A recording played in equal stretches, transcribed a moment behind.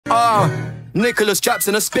Nicholas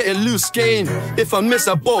Jackson, a spitting loose skein. If I miss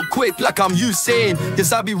a ball quick like I'm Usain.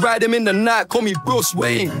 Yes, I be riding in the night, call me Bruce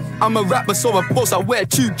Wayne. I'm a rapper, so of course I wear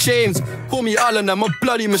 2 chains. Call me Alan, I'm a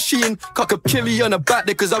bloody machine. Cock a killie on the back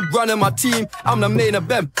there cause I'm running my team. I'm the main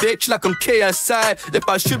event, bitch, like I'm KSI. If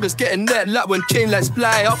I should just getting net like when chain let's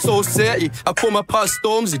fly. I'm so dirty, I pull my past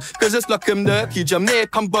Stormzy cause it's like I'm nerky.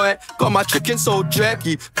 Jamaican boy, got my chicken so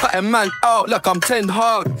jerky. Cutting man out like I'm 10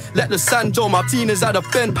 hard. Let the Sanjo Martinez out of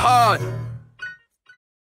bend hard.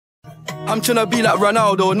 I'm tryna be like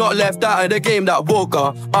Ronaldo, not left out of the game that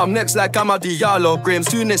Walker. I'm next like I'm a Diallo, Graham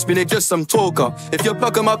soon next minute just some talker. If you're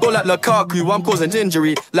plucking my goal like Lukaku, I'm causing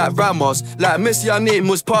injury like Ramos. Like Messi, our name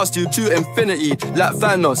was past you to infinity like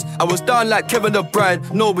Thanos. I was down like Kevin De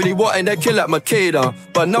Bruyne, nobody wanting to kill like Makeda.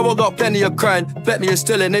 But now I got plenty of crime, bet me it's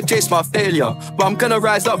still and they chase my failure. But I'm gonna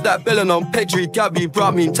rise up that Bellingham, Pedri, Gabby,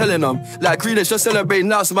 brought me telling them. Like Grealish just celebrating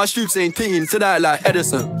now, so my shoots ain't pinging tonight like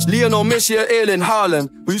Edison. Lionel Messi, Erling Haaland,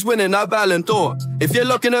 who's winning that Ballon d'Or? If you're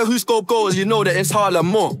looking at who scored goals, you know that it's Haaland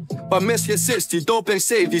more. But Messi is 60, doping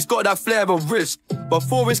saved, he's got that flair of risk.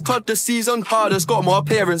 Before his club this season, Haaland's got more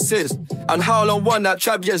appearances. And Haaland won that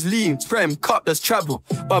Champions League, Prem Cup, that's travel.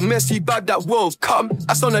 But Messi bagged that World Cup,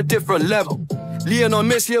 that's on a different level. Lionel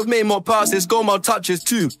Messi have made more passes, got more touches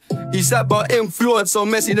too. He's that but influence on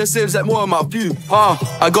Messi, the saves that more of my view.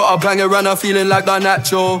 I got a banger runner feeling like that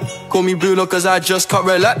Nacho. Call me Bruno cause I just can't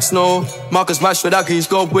relax, no. Marcus Rashford, he's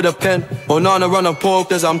got with a pen. Onana run a poke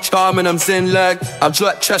cause I'm charming, I'm thin leg. I'm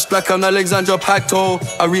like chest back, I'm Alexandra Pacto.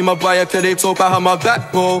 I read my bio cause they talk about how my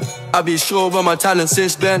back bro. I be sure where my talent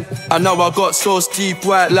since then. And now I got sauce deep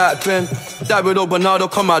white like pen. David or Bernardo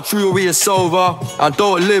come out true, it's over. I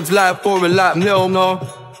don't live life for a like no.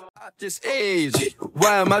 At this age,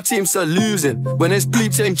 why am my team still losing? When it's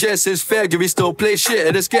bleaching, Jess is fair, we still play shit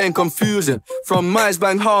and it's getting confusing. From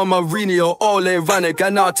Meisbang, Har, Mourinho, Ole, Vanek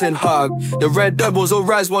and Arten Hag. The Red Devils will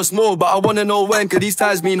rise once more, but I wanna know when, cause these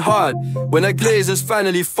times mean hard. When the Glazers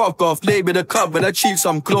finally fuck off, lay with the cup and achieve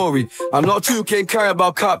some glory. I'm not true, can't care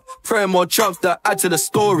about cup, praying more chunks that add to the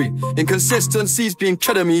story. Inconsistencies being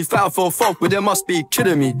kidding me, foul for folk, but they must be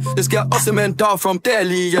kidding me. Just get Osimhen down from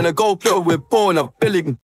Delhi and a goal player with born of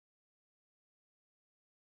Billing.